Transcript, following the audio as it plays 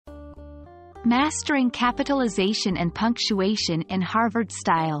Mastering Capitalization and Punctuation in Harvard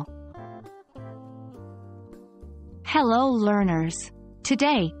Style. Hello learners!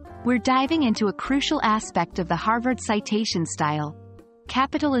 Today, we're diving into a crucial aspect of the Harvard citation style: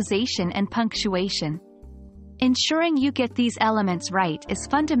 capitalization and punctuation. Ensuring you get these elements right is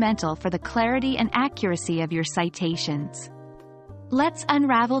fundamental for the clarity and accuracy of your citations. Let's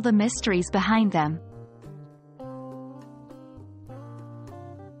unravel the mysteries behind them.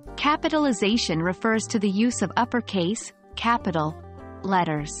 Capitalization refers to the use of uppercase, capital,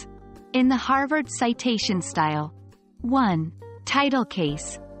 letters in the Harvard citation style. 1. Title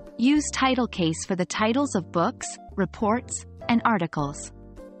case. Use title case for the titles of books, reports, and articles.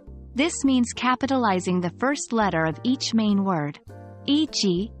 This means capitalizing the first letter of each main word,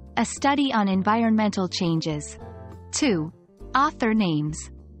 e.g., a study on environmental changes. 2. Author names.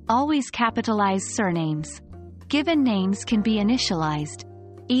 Always capitalize surnames. Given names can be initialized,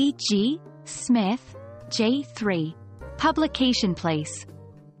 e.g., Smith, J3. Publication place.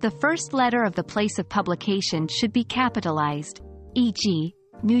 The first letter of the place of publication should be capitalized, e.g.,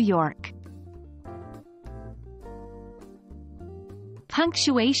 New York.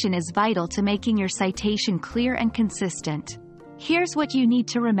 Punctuation is vital to making your citation clear and consistent. Here's what you need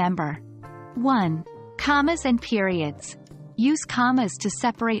to remember. 1. Commas and periods. Use commas to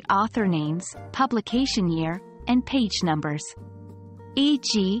separate author names, publication year, and page numbers.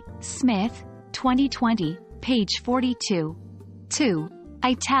 E.g., Smith, 2020, page 42. 2.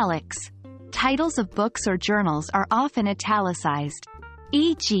 Italics. Titles of books or journals are often italicized,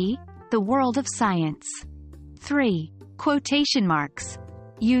 e.g., The World of Science. 3. Quotation marks.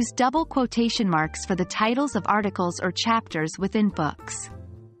 Use double quotation marks for the titles of articles or chapters within books,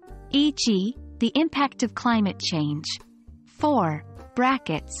 e.g., The Impact of Climate Change. 4.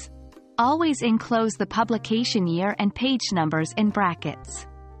 Brackets. Always enclose the publication year and page numbers in brackets.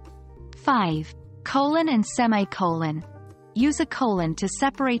 5. Colon and semicolon. Use a colon to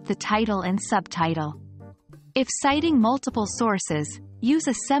separate the title and subtitle. If citing multiple sources, use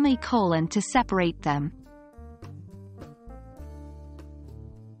a semicolon to separate them.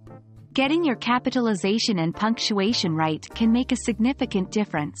 Getting your capitalization and punctuation right can make a significant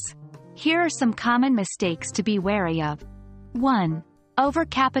difference. Here are some common mistakes to be wary of. 1.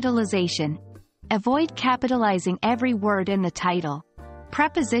 Overcapitalization. Avoid capitalizing every word in the title.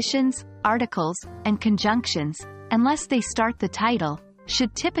 Prepositions, articles, and conjunctions, unless they start the title,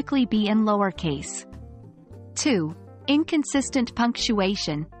 should typically be in lowercase. 2. Inconsistent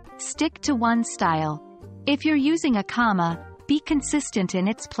punctuation. Stick to one style. If you're using a comma, be consistent in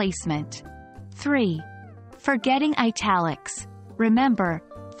its placement. 3. Forgetting italics. Remember,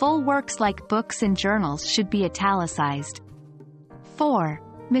 full works like books and journals should be italicized. 4.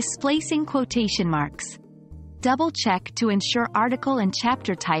 Misplacing quotation marks. Double-check to ensure article and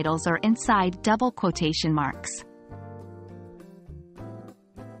chapter titles are inside double quotation marks.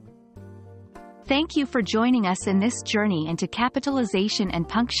 Thank you for joining us in this journey into capitalization and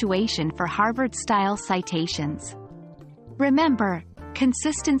punctuation for Harvard-style citations. Remember,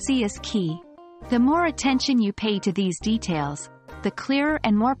 consistency is key. The more attention you pay to these details, the clearer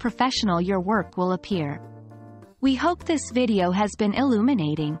and more professional your work will appear. We hope this video has been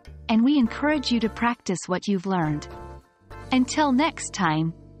illuminating, and we encourage you to practice what you've learned. Until next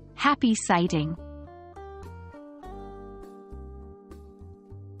time, happy citing!